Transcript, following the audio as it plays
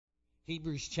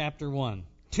Hebrews chapter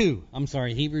 2.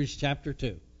 Hebrews chapter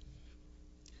 2.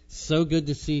 So good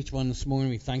to see each one this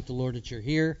morning. We thank the Lord that you're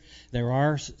here. There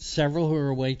are several who are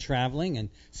away traveling, and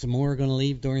some more are going to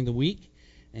leave during the week.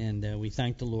 And we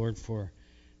thank the Lord for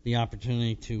the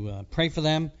opportunity to pray for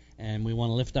them. And we want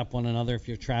to lift up one another. If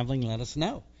you're traveling, let us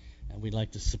know. And we'd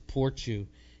like to support you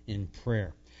in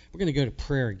prayer. We're going to go to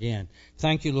prayer again.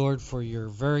 Thank you, Lord, for your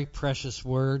very precious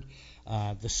word.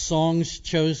 The songs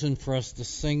chosen for us to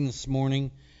sing this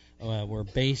morning were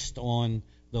based on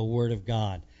the Word of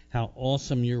God. How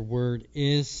awesome your Word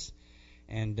is.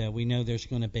 And we know there's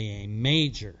going to be a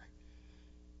major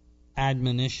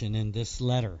admonition in this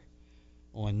letter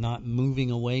on not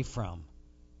moving away from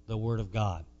the Word of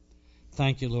God.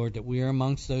 Thank you, Lord, that we are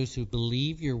amongst those who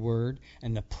believe your Word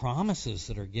and the promises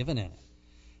that are given in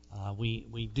it.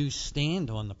 We do stand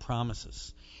on the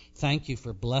promises. Thank you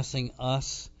for blessing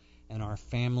us and our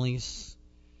families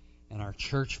and our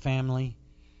church family.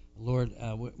 Lord,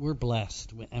 we're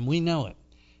blessed, and we know it.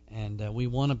 And we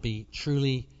want to be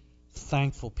truly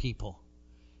thankful people.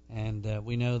 And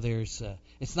we know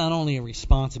it's not only a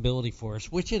responsibility for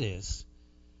us, which it is,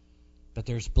 but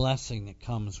there's blessing that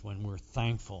comes when we're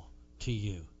thankful to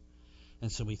you.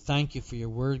 And so we thank you for your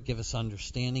word. Give us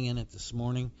understanding in it this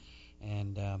morning.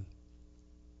 And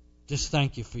just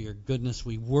thank you for your goodness.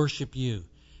 We worship you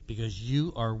because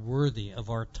you are worthy of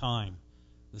our time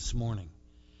this morning.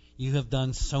 You have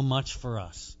done so much for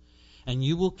us. And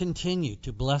you will continue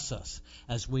to bless us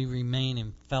as we remain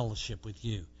in fellowship with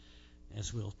you,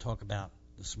 as we'll talk about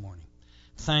this morning.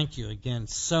 Thank you again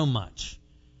so much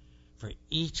for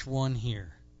each one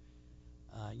here.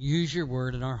 Use your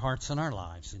word in our hearts and our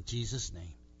lives. In Jesus'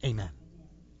 name, amen.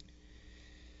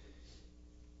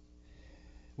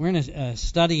 We're in a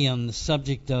study on the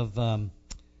subject of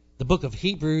the book of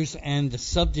Hebrews and the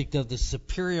subject of the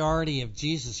superiority of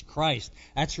Jesus Christ.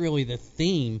 That's really the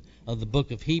theme of the book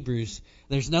of Hebrews.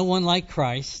 There's no one like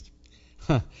Christ.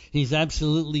 He's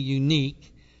absolutely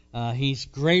unique. He's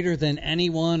greater than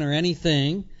anyone or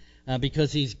anything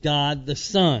because he's God the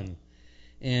Son.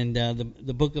 And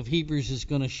the book of Hebrews is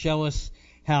going to show us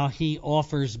how he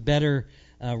offers better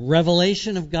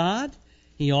revelation of God.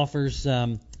 He offers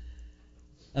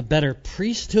a better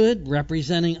priesthood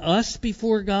representing us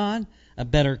before God, a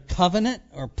better covenant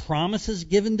or promises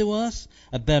given to us,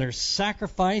 a better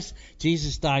sacrifice.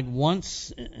 Jesus died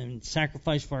once and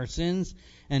sacrificed for our sins,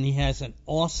 and he has an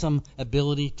awesome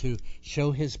ability to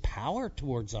show his power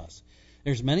towards us.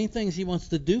 There's many things he wants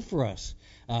to do for us.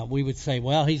 We would say,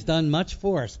 well, he's done much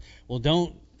for us. Well,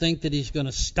 don't think that he's going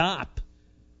to stop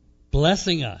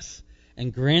blessing us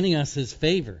and granting us his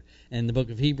favor. And the book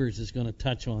of Hebrews is going to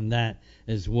touch on that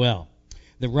as well.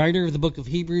 The writer of the book of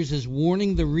Hebrews is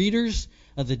warning the readers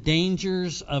of the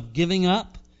dangers of giving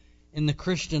up in the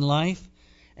Christian life.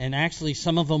 And actually,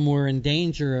 some of them were in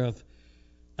danger of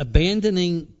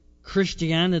abandoning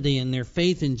Christianity and their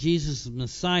faith in Jesus the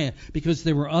Messiah because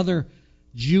there were other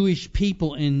Jewish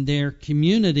people in their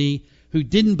community who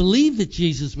didn't believe that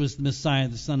Jesus was the Messiah,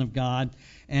 the Son of God.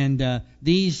 And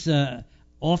these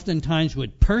oftentimes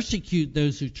would persecute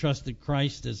those who trusted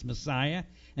Christ as Messiah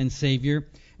and Savior,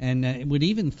 and it would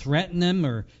even threaten them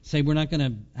or say, we're not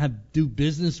going to do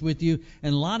business with you.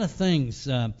 And a lot of things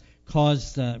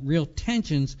caused real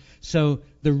tensions. So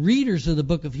the readers of the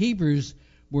book of Hebrews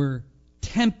were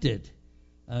tempted,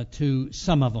 to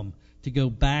some of them, to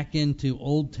go back into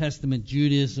Old Testament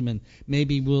Judaism, and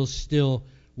maybe we'll still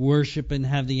worship and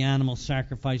have the animal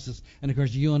sacrifices. And of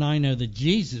course, you and I know that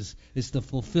Jesus is the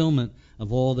fulfillment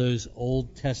of all those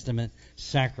Old Testament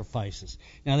sacrifices.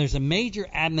 Now, there's a major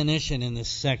admonition in this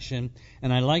section,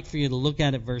 and I'd like for you to look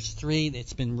at it, verse 3.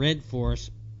 It's been read for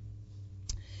us.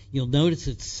 You'll notice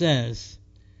it says,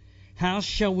 how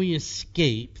shall we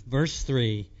escape, verse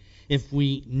 3, if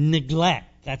we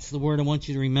neglect, that's the word I want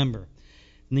you to remember,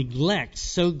 neglect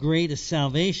so great a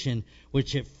salvation,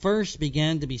 which at first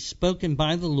began to be spoken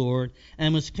by the Lord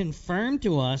and was confirmed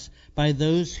to us by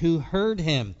those who heard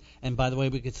him. And by the way,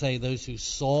 we could say those who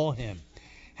saw him.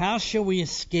 How shall we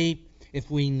escape if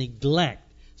we neglect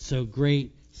so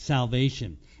great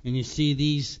salvation? And you see,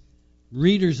 these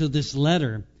readers of this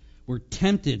letter were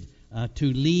tempted to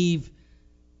leave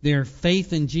their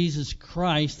faith in Jesus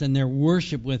Christ and their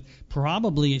worship with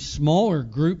probably smaller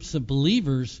groups of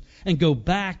believers and go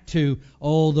back to,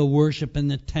 the worship in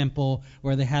the temple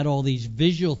where they had all these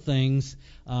visual things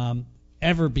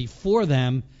ever before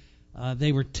them.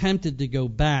 They were tempted to go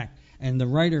back. And the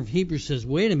writer of Hebrews says,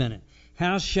 wait a minute,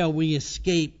 how shall we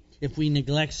escape if we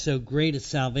neglect so great a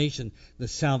salvation, the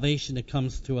salvation that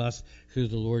comes to us through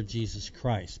the Lord Jesus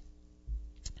Christ?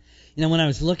 You know, when I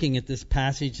was looking at this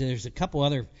passage, there's a couple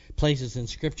other places in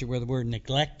Scripture where the word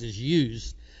neglect is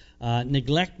used.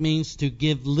 Neglect means to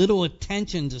give little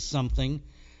attention to something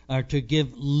or to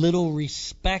give little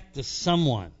respect to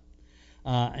someone.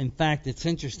 In fact, it's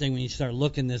interesting when you start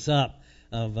looking this up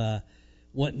of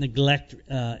what neglect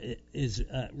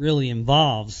really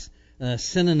involves.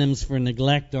 Synonyms for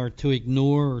neglect are to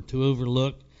ignore or to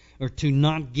overlook or to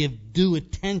not give due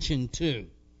attention to.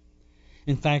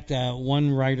 In fact, one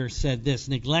writer said this: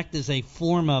 neglect is a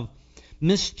form of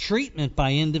mistreatment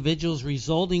by individuals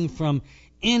resulting from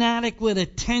inadequate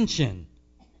attention,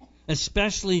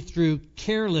 especially through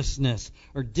carelessness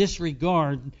or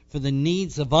disregard for the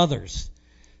needs of others.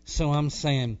 So I'm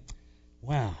saying,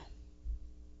 wow,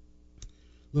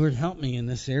 Lord, help me in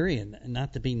this area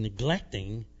not to be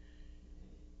neglecting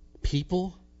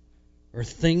people or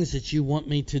things that you want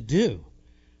me to do.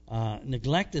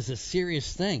 Neglect is a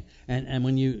serious thing, and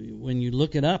when you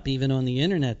look it up, even on the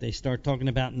internet, they start talking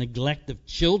about neglect of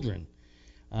children.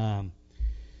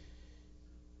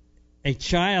 A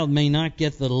child may not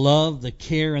get the love, the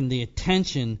care, and the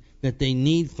attention that they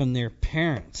need from their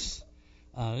parents.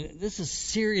 This is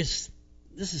serious.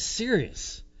 This is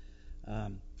serious,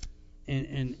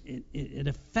 and it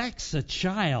affects a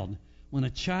child when a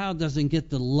child doesn't get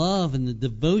the love and the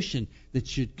devotion that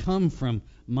should come from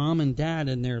mom and dad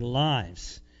in their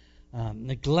lives.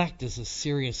 Neglect is a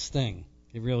serious thing.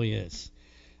 It really is.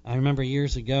 I remember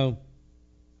years ago,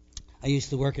 I used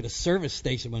to work at a service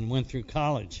station when I went through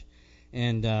college.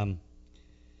 And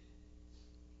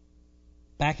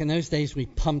back in those days, we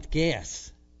pumped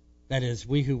gas. That is,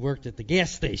 we who worked at the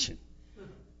gas station.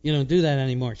 You don't do that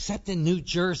anymore, except in New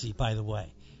Jersey, by the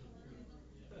way.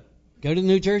 Go to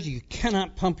New Jersey, you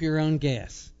cannot pump your own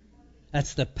gas.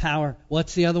 That's the power.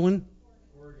 What's the other one?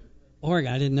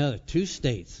 Oregon. I didn't know that. 2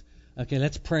 states. Okay,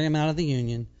 let's pray them out of the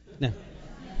union. Now,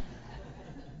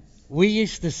 we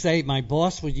used to say, my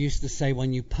boss would used to say,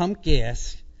 when you pump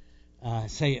gas,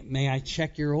 say, may I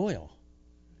check your oil?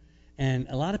 And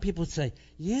a lot of people would say,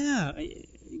 yeah,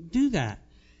 do that.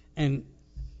 And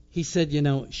he said,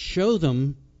 show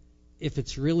them if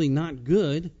it's really not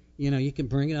good. You can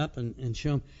bring it up and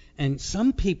show them. And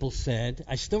some people said,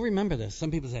 I still remember this, some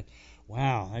people said,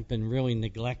 wow, I've been really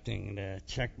neglecting to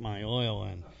check my oil.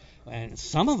 And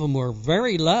some of them were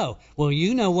very low. Well,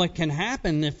 you know what can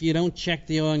happen if you don't check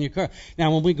the oil in your car.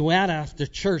 Now, when we go out after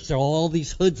church, all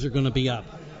these hoods are going to be up.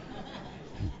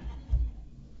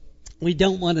 We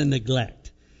don't want to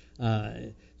neglect.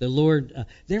 The Lord,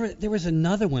 there was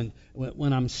another one.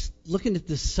 When I'm looking at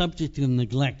this subject of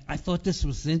neglect, I thought this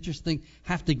was interesting.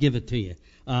 Have to give it to you.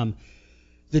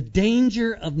 The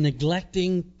danger of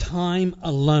neglecting time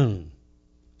alone,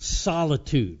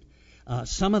 solitude.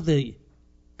 Some of the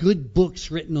good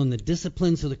books written on the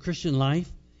disciplines of the Christian life,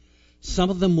 some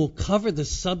of them will cover the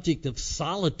subject of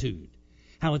solitude,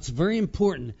 how it's very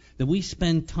important that we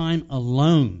spend time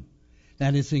alone.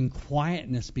 That is in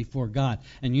quietness before God.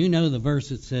 And you know the verse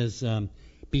that says,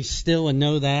 be still and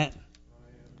know that.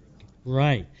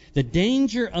 Right. The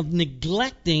danger of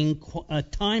neglecting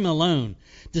time alone.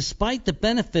 Despite the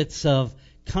benefits of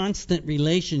constant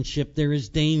relationship, there is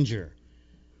danger.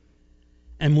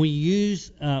 And we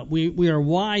are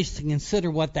wise to consider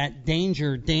what that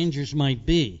dangers might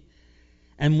be.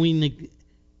 And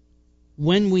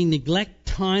when we neglect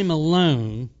time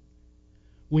alone,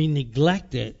 we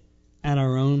neglect it at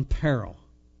our own peril.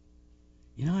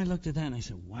 I looked at that and I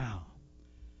said, wow,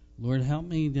 Lord, help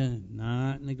me to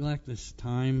not neglect this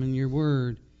time in your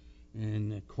word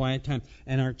and quiet time.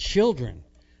 And our children,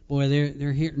 boy,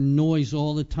 they're hearing noise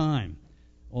all the time,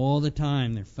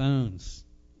 their phones,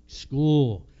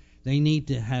 school. They need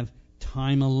to have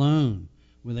time alone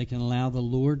where they can allow the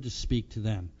Lord to speak to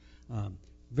them.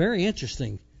 Very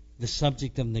interesting, the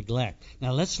subject of neglect.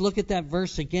 Now let's look at that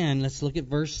verse again. Let's look at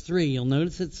verse 3. You'll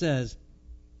notice it says,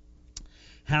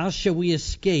 how shall we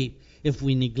escape if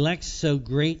we neglect so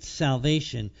great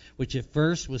salvation, which at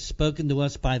first was spoken to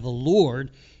us by the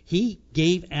Lord? He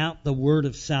gave out the word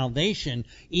of salvation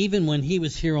even when he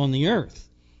was here on the earth.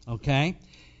 Okay?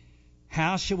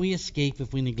 How shall we escape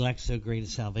if we neglect so great a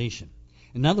salvation?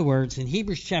 In other words, in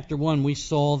Hebrews chapter 1, we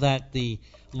saw that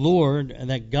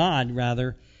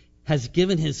God has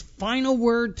given his final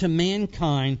word to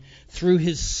mankind through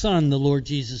his Son, the Lord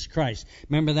Jesus Christ.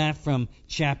 Remember that from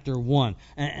chapter 1.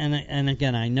 And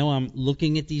again, I know I'm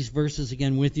looking at these verses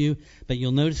again with you, but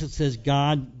you'll notice it says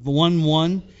God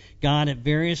 1:1. God at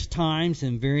various times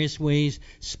and various ways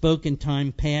spoke in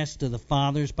time past to the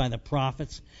fathers by the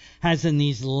prophets, has in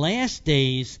these last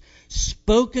days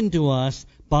spoken to us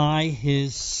by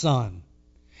his Son.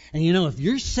 And if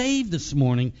you're saved this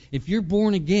morning, if you're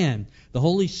born again, the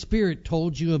Holy Spirit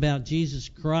told you about Jesus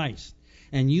Christ.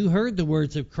 And you heard the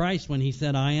words of Christ when he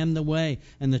said, I am the way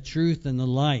and the truth and the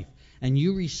life. And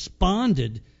you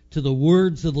responded to the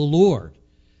words of the Lord.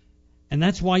 And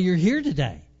that's why you're here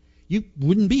today. You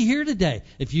wouldn't be here today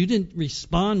if you didn't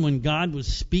respond when God was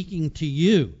speaking to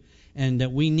you. And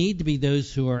that we need to be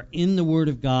those who are in the Word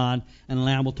of God and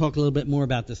we'll talk a little bit more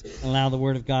about this, allow the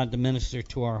Word of God to minister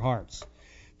to our hearts.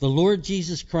 The Lord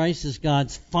Jesus Christ is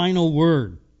God's final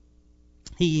word.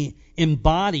 He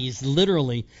embodies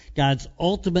literally God's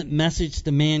ultimate message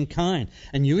to mankind.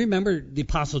 And you remember the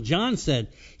Apostle John said,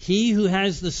 he who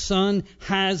has the Son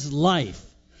has life.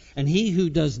 And he who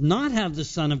does not have the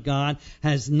Son of God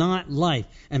has not life.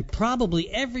 And probably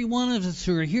every one of us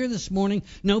who are here this morning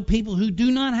know people who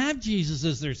do not have Jesus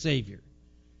as their Savior.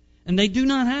 And they do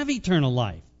not have eternal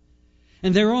life.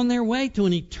 And they're on their way to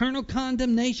an eternal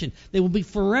condemnation. They will be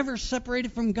forever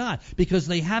separated from God because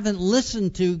they haven't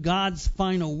listened to God's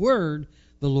final word,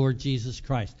 the Lord Jesus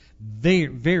Christ. Very,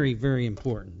 very, very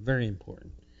important. Very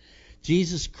important.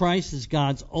 Jesus Christ is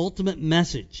God's ultimate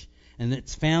message. And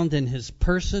it's found in his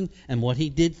person and what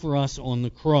he did for us on the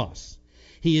cross.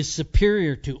 He is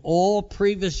superior to all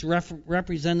previous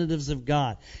representatives of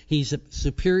God. He's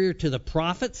superior to the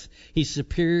prophets. He's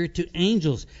superior to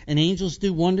angels. And angels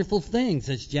do wonderful things,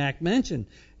 as Jack mentioned.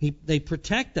 They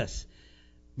protect us.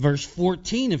 Verse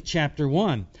 14 of chapter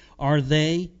 1. Are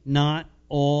they not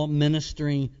all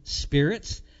ministering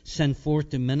spirits sent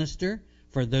forth to minister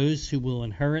for those who will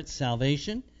inherit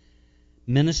salvation?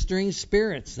 Ministering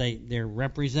spirits, they're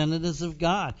representatives of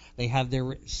God. They have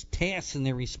their tasks and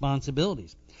their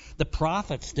responsibilities. The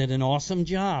prophets did an awesome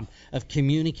job of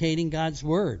communicating God's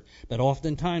word, but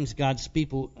oftentimes God's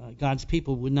people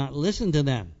would not listen to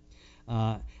them.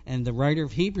 And the writer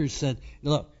of Hebrews said,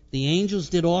 look, the angels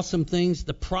did awesome things,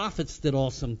 the prophets did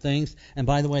awesome things, and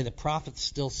by the way, the prophets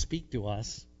still speak to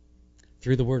us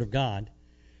through the word of God.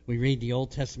 We read the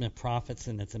Old Testament prophets,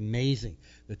 and it's amazing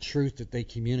the truth that they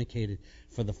communicated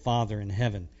for the Father in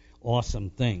heaven. Awesome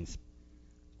things.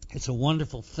 It's a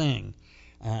wonderful thing,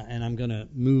 and I'm going to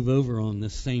move over on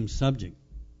this same subject.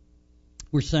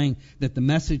 We're saying that the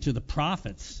message of the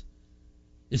prophets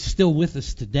is still with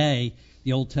us today,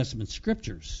 the Old Testament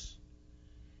scriptures,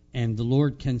 and the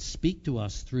Lord can speak to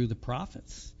us through the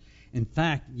prophets. In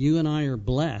fact, you and I are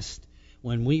blessed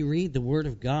when we read the Word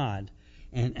of God.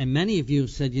 And many of you have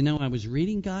said, I was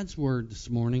reading God's Word this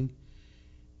morning,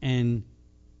 and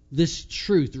this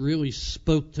truth really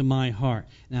spoke to my heart.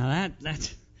 Now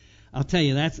that's I'll tell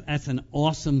you, that's an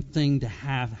awesome thing to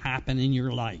have happen in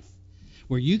your life,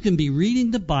 where you can be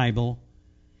reading the Bible,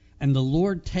 and the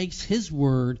Lord takes His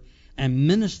Word and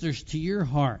ministers to your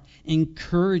heart,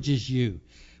 encourages you.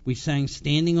 We sang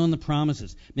Standing on the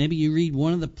Promises. Maybe you read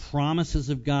one of the promises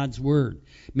of God's Word.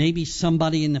 Maybe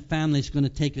somebody in the family is going to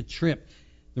take a trip.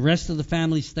 The rest of the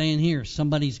family's staying here.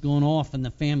 Somebody's going off in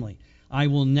the family. I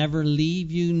will never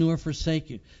leave you nor forsake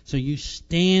you. So you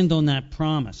stand on that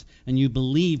promise and you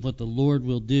believe what the Lord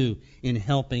will do in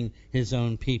helping His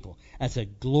own people. That's a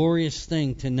glorious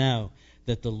thing to know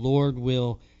that the Lord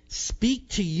will speak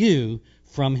to you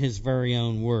from His very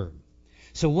own Word.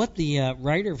 So what the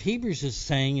writer of Hebrews is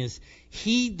saying is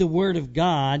heed the Word of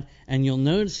God, and you'll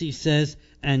notice he says,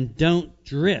 and don't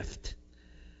drift.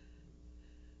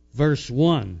 Verse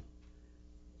 1,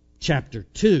 chapter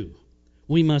 2.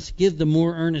 We must give the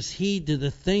more earnest heed to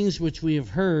the things which we have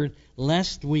heard,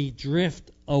 lest we drift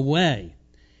away.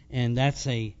 And that's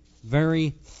a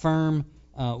very firm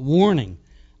warning.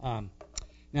 Now,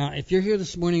 if you're here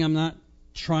this morning, I'm not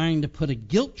trying to put a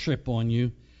guilt trip on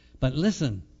you, but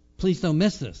listen, please don't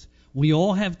miss this. We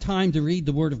all have time to read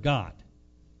the Word of God.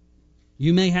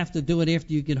 You may have to do it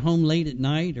after you get home late at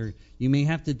night, or you may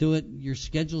have to do it, your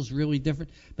schedule's really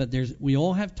different, but we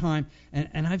all have time.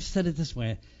 And I've said it this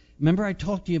way. Remember I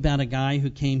talked to you about a guy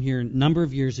who came here a number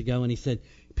of years ago, and he said,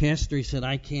 Pastor, he said,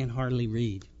 I can't hardly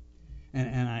read.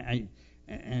 And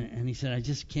he said, I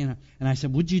just can't. And I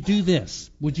said, would you do this?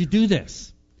 Would you do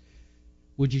this?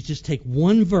 Would you just take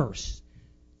one verse,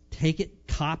 take it,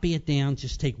 copy it down,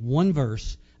 just take one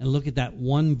verse, and look at that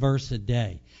one verse a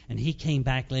day? And he came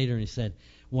back later and he said,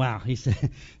 wow, he said,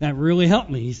 that really helped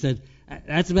me. He said,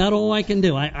 that's about all I can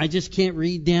do. I just can't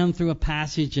read down through a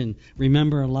passage and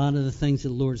remember a lot of the things that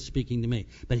the Lord is speaking to me.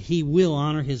 But He will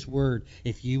honor His word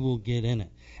if you will get in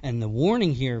it. And the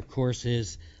warning here, of course,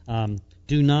 is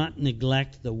do not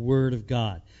neglect the word of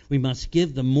God. We must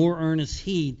give the more earnest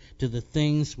heed to the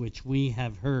things which we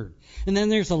have heard. And then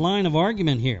there's a line of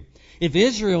argument here. If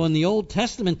Israel in the Old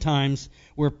Testament times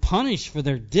were punished for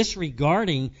their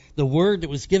disregarding the word that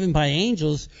was given by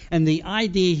angels, and the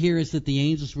idea here is that the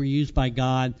angels were used by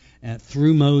God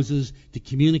through Moses to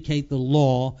communicate the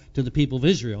law to the people of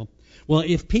Israel. Well,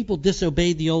 if people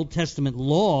disobeyed the Old Testament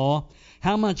law,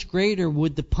 how much greater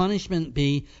would the punishment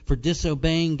be for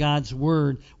disobeying God's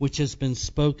word, which has been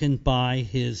spoken by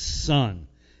His Son?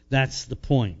 That's the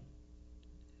point.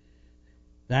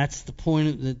 That's the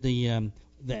point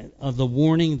of the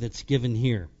warning that's given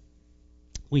here.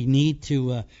 We need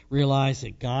to realize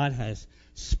that God has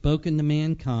spoken to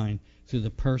mankind through the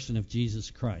person of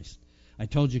Jesus Christ. I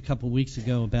told you a couple weeks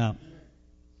ago about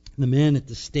the man at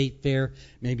the state fair.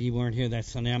 Maybe you weren't here that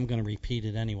Sunday. I'm going to repeat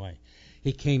it anyway.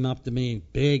 He came up to me,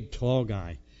 big, tall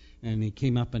guy, and he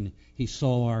came up and he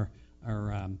saw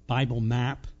our Bible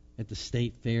map at the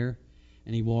state fair,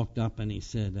 and he walked up and he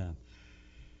said,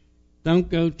 "Don't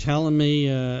go telling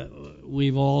me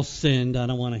we've all sinned. I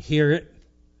don't want to hear it."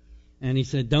 And he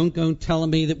said, "Don't go telling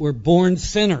me that we're born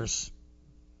sinners."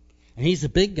 And he's a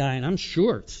big guy, and I'm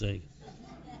short, see.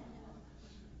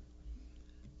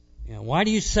 Why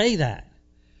do you say that?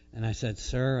 And I said,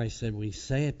 "Sir," I said, "we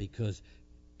say it because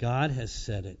God has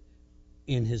said it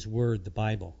in His Word, the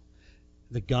Bible.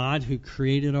 The God who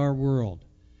created our world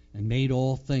and made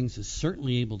all things is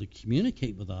certainly able to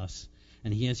communicate with us,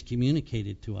 and He has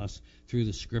communicated to us through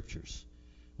the Scriptures."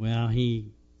 Well, he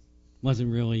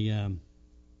wasn't really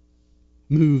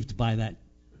moved by that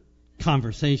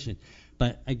conversation.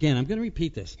 But again, I'm going to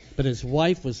repeat this. But his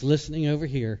wife was listening over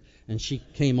here, and she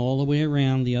came all the way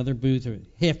around the other booth, or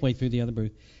halfway through the other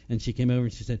booth, and she came over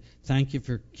and she said, "Thank you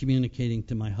for communicating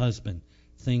to my husband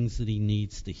things that he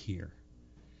needs to hear."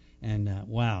 And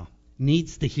wow,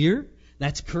 needs to hear?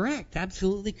 That's correct,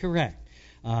 absolutely correct.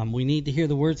 We need to hear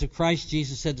the words of Christ.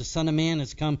 Jesus said, "The Son of Man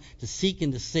has come to seek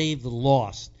and to save the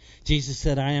lost." Jesus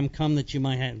said, "I am come that you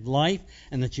might have life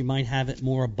and that you might have it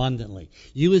more abundantly."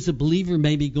 You as a believer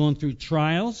may be going through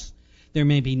trials. There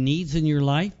may be needs in your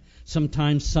life.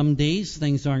 Sometimes, some days,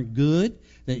 things aren't good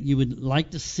that you would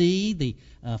like to see, the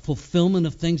fulfillment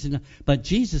of things. But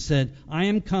Jesus said, "I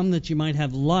am come that you might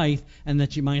have life and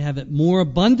that you might have it more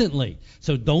abundantly."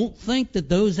 So don't think that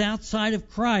those outside of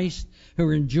Christ who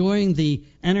are enjoying the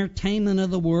entertainment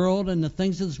of the world and the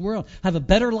things of this world have a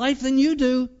better life than you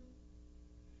do.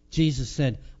 Jesus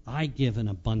said, "I give an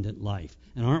abundant life."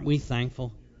 And aren't we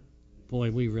thankful? Boy,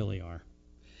 we really are.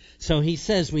 So he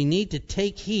says we need to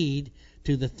take heed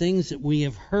to the things that we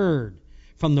have heard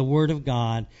from the Word of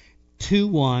God, to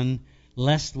one,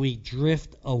 lest we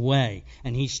drift away.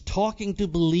 And he's talking to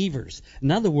believers.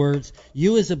 In other words,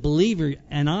 you as a believer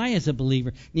and I as a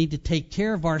believer need to take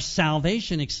care of our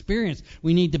salvation experience.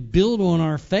 We need to build on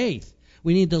our faith.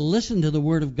 We need to listen to the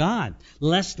Word of God,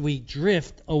 lest we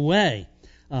drift away.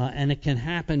 And it can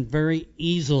happen very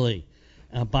easily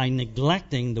by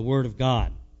neglecting the Word of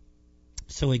God.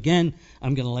 So again,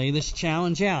 I'm going to lay this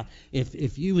challenge out.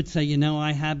 If you would say,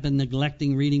 I have been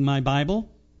neglecting reading my Bible,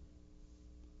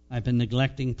 I've been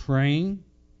neglecting praying,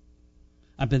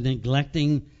 I've been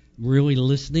neglecting really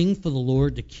listening for the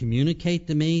Lord to communicate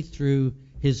to me through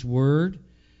His Word,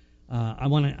 I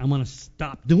want to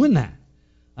stop doing that.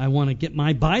 I want to get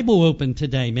my Bible open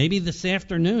today, maybe this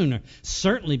afternoon, or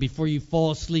certainly before you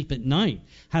fall asleep at night.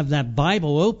 Have that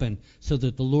Bible open so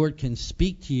that the Lord can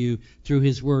speak to you through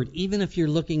His Word, even if you're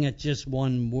looking at just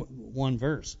one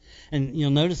verse. And you'll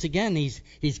notice again,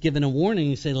 he's given a warning.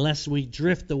 He said, "Lest we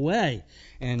drift away."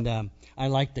 And I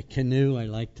like the canoe. I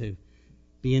like to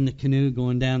be in the canoe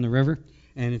going down the river.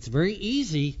 And it's very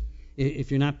easy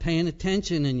if you're not paying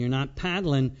attention and you're not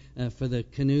paddling for the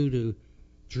canoe to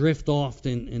drift off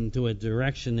into a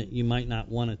direction that you might not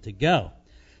want it to go.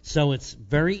 So it's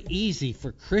very easy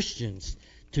for Christians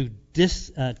to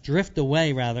drift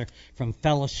away, from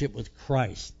fellowship with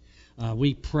Christ.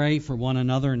 We pray for one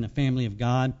another in the family of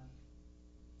God.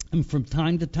 And from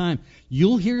time to time,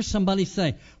 you'll hear somebody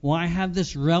say, "Well, I have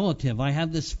this relative, I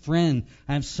have this friend,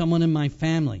 I have someone in my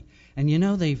family." And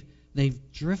they've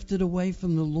drifted away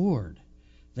from the Lord.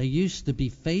 They used to be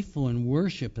faithful in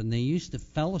worship, and they used to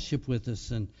fellowship with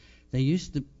us, and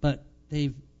but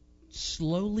they've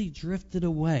slowly drifted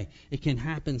away. It can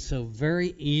happen so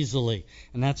very easily.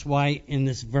 And that's why in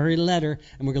this very letter,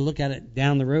 and we're going to look at it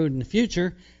down the road in the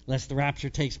future, lest the rapture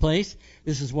takes place,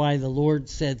 this is why the Lord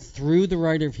said through the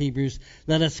writer of Hebrews,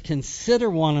 "Let us consider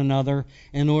one another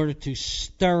in order to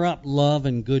stir up love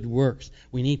and good works."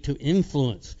 We need to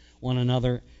influence one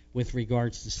another with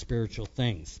regards to spiritual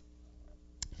things.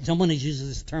 Someone has used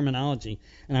this terminology,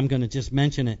 and I'm going to just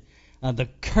mention it. The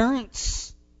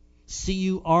currents,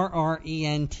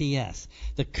 currents,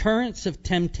 the currents of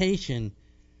temptation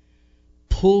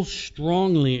pull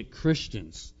strongly at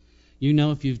Christians.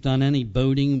 If you've done any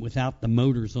boating without the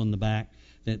motors on the back,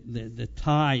 that the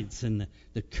tides and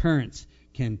the currents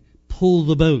can pull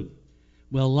the boat.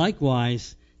 Well,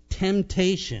 likewise,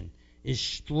 temptation is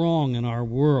strong in our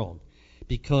world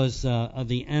because of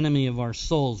the enemy of our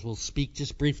souls. We'll speak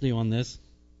just briefly on this.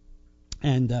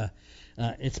 And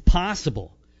it's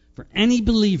possible for any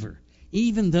believer,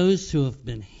 even those who have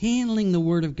been handling the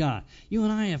Word of God. You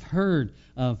and I have heard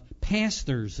of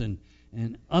pastors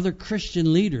and other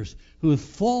Christian leaders who have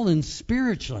fallen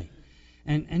spiritually.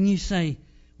 And you say,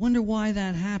 wonder why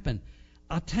that happened.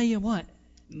 I'll tell you what,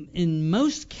 in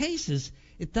most cases,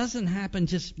 it doesn't happen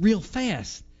just real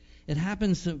fast. It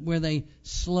happens where they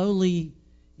slowly,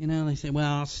 they say,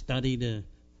 well, I'll study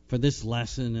for this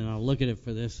lesson and I'll look at it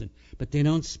for this. But they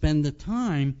don't spend the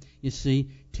time, you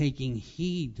see, taking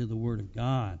heed to the Word of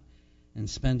God and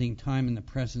spending time in the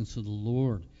presence of the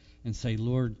Lord and say,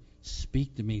 Lord,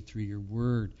 speak to me through your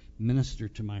Word. Minister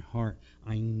to my heart.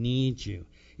 I need you.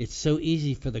 It's so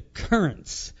easy for the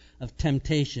currents of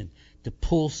temptation to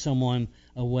pull someone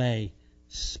away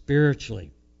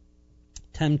spiritually.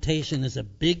 Temptation is a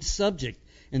big subject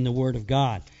in the Word of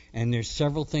God, and there's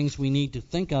several things we need to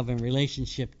think of in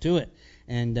relationship to it.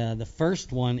 And the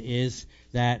first one is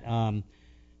that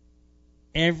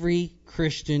every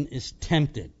Christian is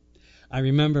tempted. I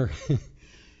remember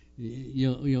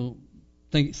you'll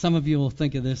think, some of you will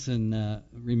think of this and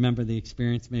remember the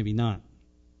experience, maybe not.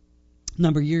 A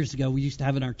number of years ago, we used to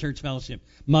have in our church fellowship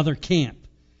Mother Camp.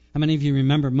 How many of you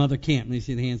remember Mother Camp? Let me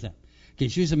see the hands up. Okay,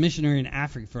 she was a missionary in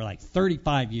Africa for like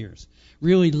 35 years.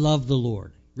 Really loved the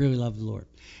Lord. Really loved the Lord.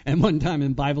 And one time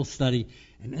in Bible study,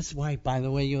 and that's why, by the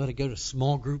way, you ought to go to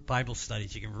small group Bible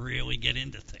studies. You can really get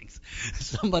into things.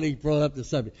 Somebody brought up the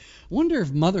subject. I wonder if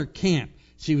Mother Camp,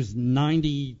 she was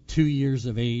 92 years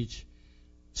of age,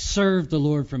 served the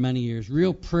Lord for many years,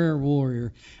 real prayer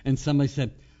warrior, and somebody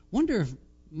said, wonder if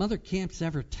Mother Camp's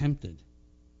ever tempted.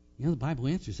 The Bible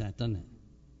answers that, doesn't it?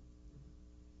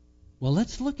 Well,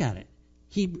 let's look at it.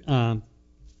 1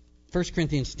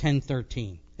 Corinthians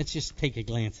 10:13. Let's just take a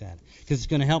glance at it, because it's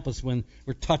going to help us when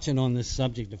we're touching on this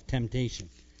subject of temptation.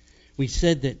 We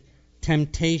said that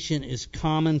temptation is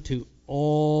common to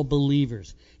all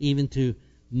believers, even to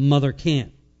Mother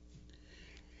Camp.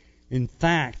 In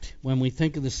fact, when we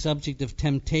think of the subject of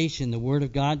temptation, the Word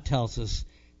of God tells us,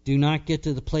 do not get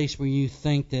to the place where you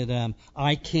think that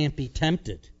I can't be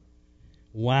tempted.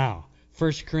 Wow.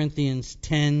 1 Corinthians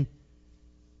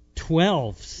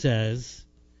 10:12 says,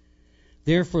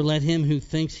 therefore let him who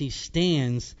thinks he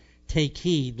stands take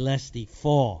heed lest he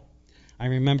fall. I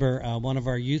remember one of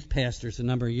our youth pastors a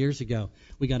number of years ago,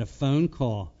 we got a phone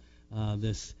call.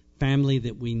 This family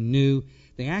that we knew,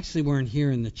 they actually weren't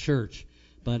here in the church,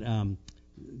 but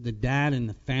the dad and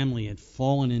the family had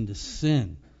fallen into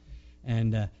sin.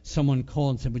 And someone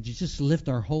called and said, would you just lift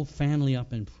our whole family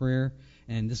up in prayer?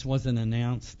 And this wasn't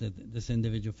announced that this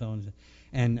individual fell into.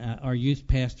 And our youth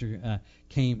pastor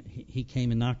came. He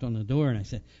came and knocked on the door, and I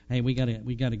said, hey, we got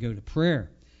to go to prayer.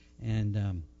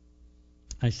 And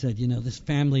I said, this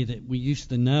family that we used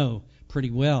to know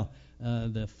pretty well,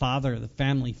 the father of the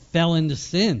family fell into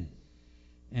sin.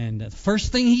 And the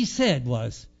first thing he said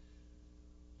was,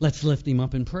 let's lift him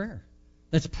up in prayer.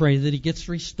 Let's pray that he gets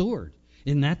restored.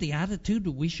 Isn't that the attitude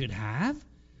that we should have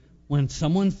when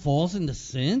someone falls into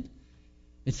sin?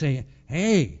 And say,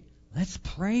 hey, let's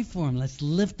pray for him. Let's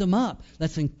lift him up.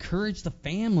 Let's encourage the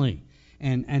family.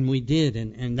 And we did,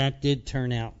 and that did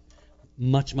turn out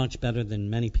much, much better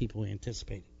than many people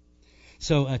anticipated.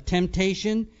 So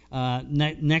temptation,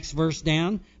 next verse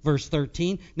down, verse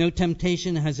 13. No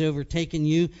temptation has overtaken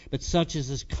you, but such as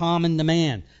is common to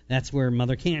man. That's where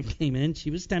Mother Camp came in.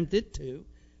 She was tempted too,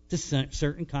 to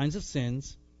certain kinds of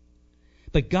sins.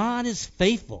 But God is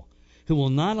faithful, who will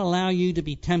not allow you to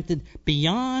be tempted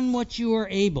beyond what you are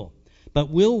able, but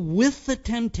will with the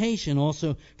temptation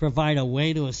also provide a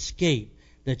way to escape,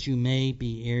 that you may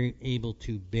be able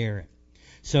to bear it.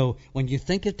 So when you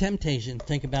think of temptation,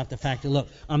 think about the fact that, look,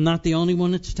 I'm not the only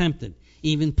one that's tempted.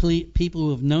 Even people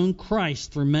who have known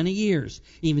Christ for many years,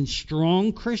 even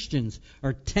strong Christians,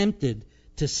 are tempted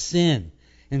to sin.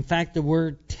 In fact, the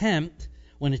word tempt,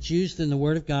 when it's used in the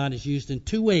Word of God, is used in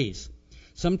two ways.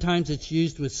 Sometimes it's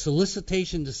used with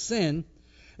solicitation to sin,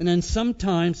 and then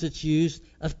sometimes it's used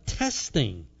of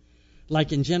testing.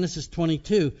 Like in Genesis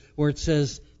 22, where it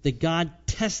says that God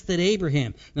tested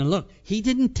Abraham. Now look, he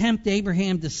didn't tempt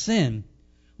Abraham to sin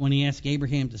when he asked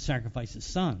Abraham to sacrifice his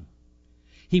son.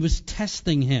 He was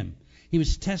testing him. He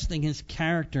was testing his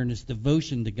character and his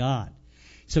devotion to God.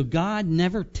 So God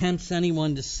never tempts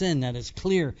anyone to sin. That is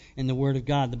clear in the Word of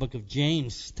God. The book of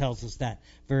James tells us that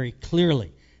very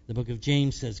clearly. The book of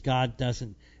James says God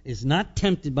is not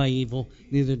tempted by evil,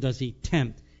 neither does he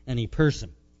tempt any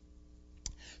person.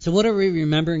 So what are we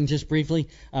remembering just briefly?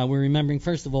 We're remembering,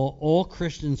 first of all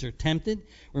Christians are tempted.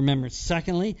 Remember,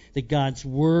 secondly, that God's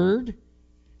Word,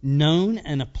 known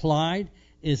and applied,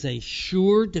 is a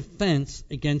sure defense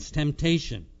against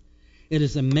temptation. It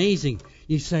is amazing.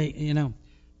 You say,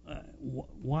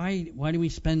 why do we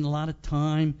spend a lot of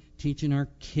time teaching our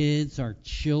kids, our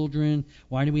children?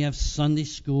 Why do we have Sunday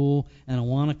school and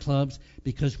Awana clubs?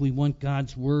 Because we want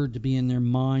God's Word to be in their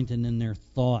mind and in their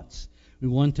thoughts. We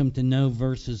want them to know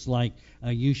verses like,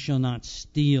 you shall not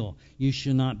steal, you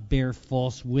shall not bear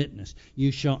false witness,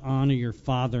 you shall honor your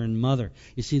father and mother.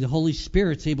 You see, the Holy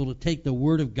Spirit's able to take the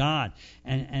Word of God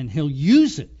and He'll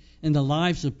use it in the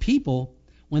lives of people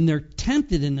when they're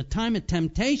tempted in the time of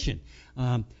temptation.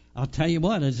 I'll tell you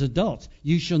what, as adults,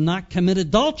 you shall not commit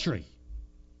adultery.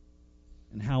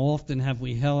 And how often have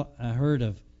we heard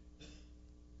of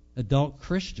adult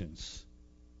Christians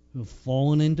who have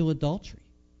fallen into adultery?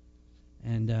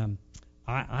 And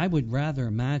I would rather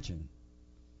imagine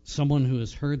someone who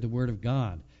has heard the Word of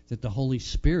God, that the Holy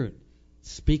Spirit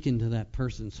speaking to that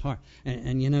person's heart.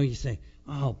 And you say,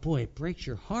 oh boy, it breaks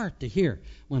your heart to hear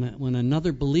when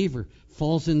another believer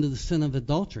falls into the sin of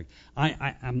adultery.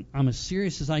 I'm as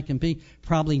serious as I can be.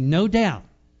 Probably no doubt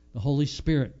the Holy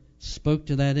Spirit spoke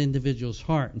to that individual's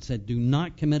heart and said, do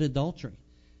not commit adultery.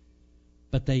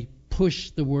 But they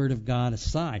push the Word of God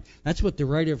aside. That's what the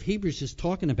writer of Hebrews is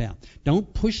talking about.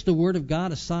 Don't push the Word of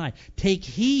God aside. Take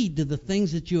heed to the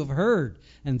things that you have heard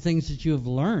and things that you have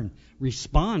learned.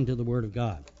 Respond to the Word of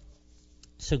God.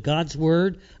 So God's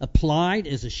Word applied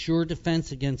is a sure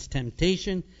defense against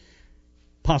temptation.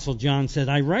 Apostle John said,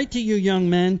 I write to you, young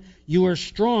men, you are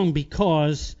strong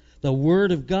because the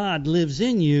Word of God lives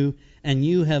in you and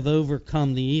you have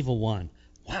overcome the evil one.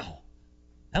 Wow,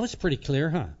 that was pretty clear,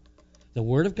 huh? The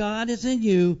Word of God is in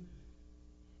you,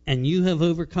 and you have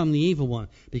overcome the evil one,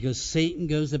 because Satan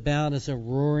goes about as a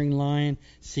roaring lion,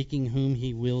 seeking whom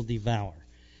he will devour.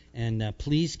 And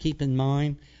please keep in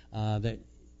mind that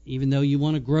even though you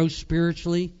want to grow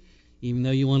spiritually, even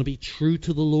though you want to be true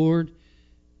to the Lord,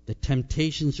 the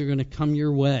temptations are going to come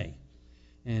your way.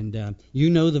 And you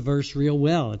know the verse real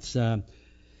well. It's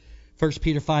 1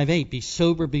 Peter 5:8, be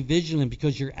sober, be vigilant,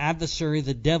 because your adversary,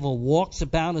 the devil, walks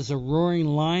about as a roaring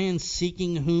lion,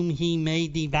 seeking whom he may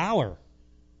devour.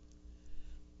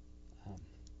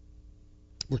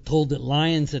 We're told that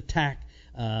lions attack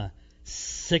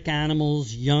sick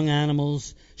animals, young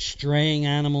animals, straying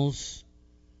animals.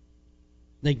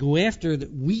 They go after the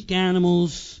weak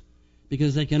animals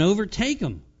because they can overtake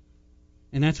them.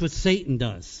 And that's what Satan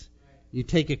does. You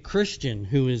take a Christian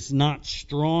who is not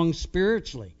strong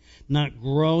spiritually, not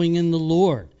growing in the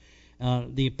Lord.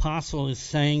 The apostle is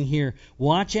saying here,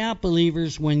 watch out,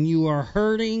 believers, when you are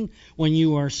hurting, when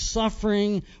you are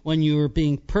suffering, when you are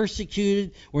being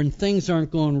persecuted, when things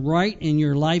aren't going right in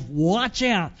your life. Watch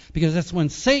out, because that's when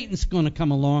Satan's going to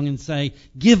come along and say,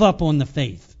 give up on the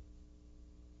faith.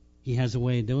 He has a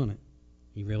way of doing it.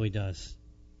 He really does.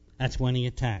 That's when he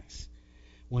attacks.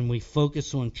 When we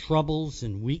focus on troubles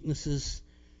and weaknesses,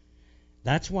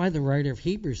 that's why the writer of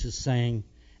Hebrews is saying,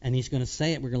 and he's going to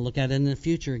say it, we're going to look at it in the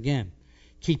future again,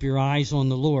 keep your eyes on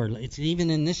the Lord. It's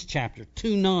even in this chapter,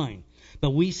 2:9. But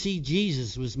we see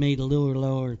Jesus was made a little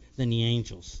lower than the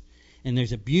angels. And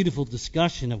there's a beautiful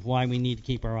discussion of why we need to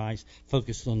keep our eyes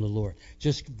focused on the Lord.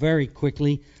 Just very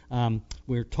quickly,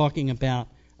 we're talking about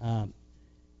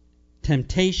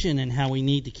temptation and how we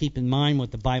need to keep in mind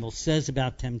what the Bible says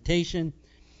about temptation.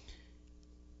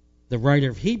 The writer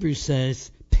of Hebrews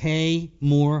says, pay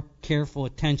more careful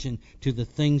attention to the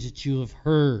things that you have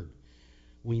heard.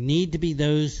 We need to be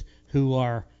those who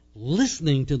are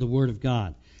listening to the Word of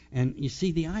God. And you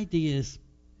see, the idea is,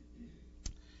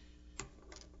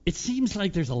 it seems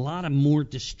like there's a lot of more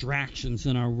distractions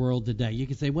in our world today. You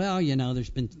could say, well, there's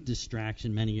been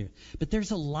distraction many years. But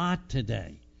there's a lot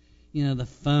today. The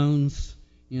phones,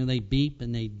 they beep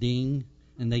and they ding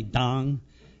and they dong.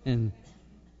 And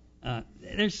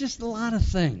there's just a lot of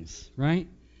things, right?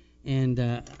 And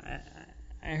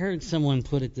I heard someone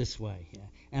put it this way,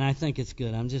 and I think it's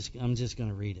good. I'm just going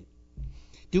to read it.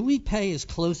 Do we pay as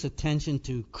close attention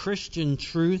to Christian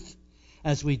truth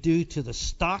as we do to the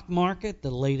stock market, the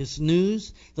latest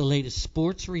news, the latest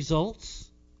sports results?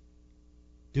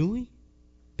 Do we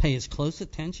pay as close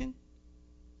attention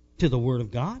to the Word of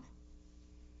God?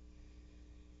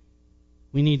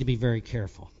 We need to be very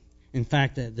careful. In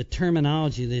fact, the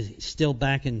terminology that's still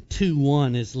back in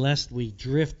 2:1 is lest we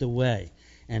drift away.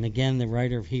 And again, the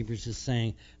writer of Hebrews is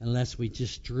saying, unless we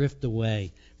just drift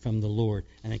away from the Lord.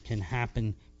 And it can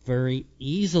happen very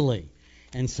easily.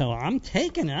 And so I'm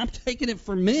taking it. I'm taking it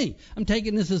for me. I'm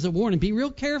taking this as a warning. Be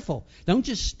real careful. Don't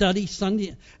just study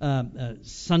Sunday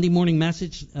morning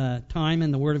message time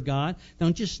in the Word of God.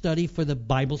 Don't just study for the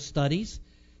Bible studies.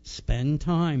 Spend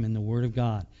time in the Word of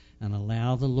God and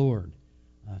allow the Lord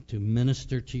to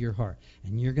minister to your heart.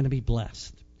 And you're going to be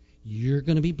blessed. You're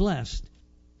going to be blessed,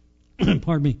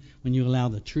 pardon me, when you allow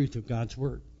the truth of God's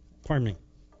Word,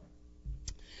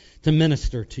 to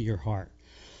minister to your heart.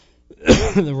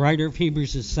 The writer of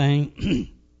Hebrews is saying,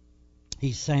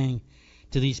 he's saying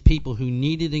to these people who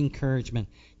needed encouragement,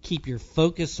 keep your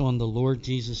focus on the Lord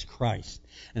Jesus Christ.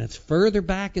 And it's further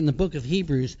back in the book of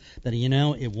Hebrews that,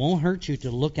 it won't hurt you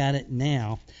to look at it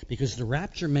now, because the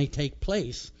rapture may take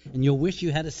place, and you'll wish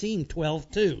you had seen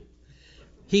 12:2.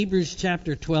 Hebrews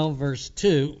chapter 12, verse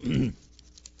 2,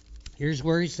 here's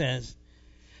where he says,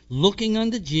 looking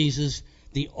unto Jesus,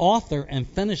 the author and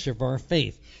finisher of our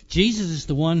faith. Jesus is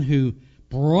the one who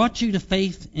brought you to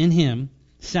faith in him,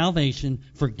 salvation,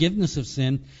 forgiveness of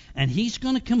sin, and he's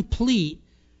going to complete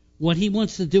what he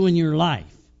wants to do in your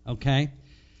life, okay?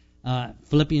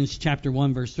 Philippians chapter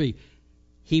 1, verse 3,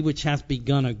 he which hath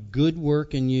begun a good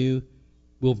work in you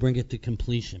will bring it to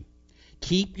completion.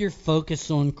 Keep your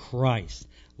focus on Christ.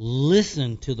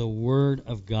 Listen to the Word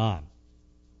of God.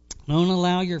 Don't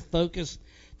allow your focus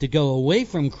to go away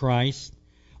from Christ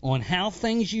on how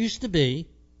things used to be,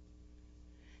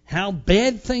 how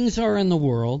bad things are in the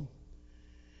world,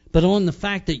 but on the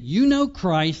fact that you know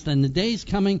Christ and the day's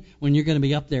coming when you're going to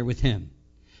be up there with him.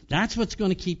 That's what's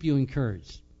going to keep you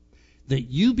encouraged. That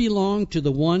you belong to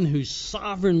the one who's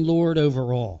sovereign Lord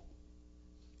over all.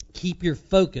 Keep your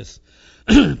focus,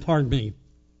 on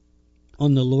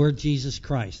the Lord Jesus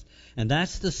Christ. And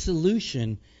that's the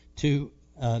solution to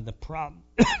the problems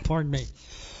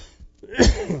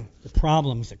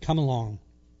that come along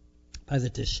by the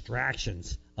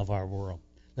distractions of our world.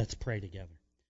 Let's pray together.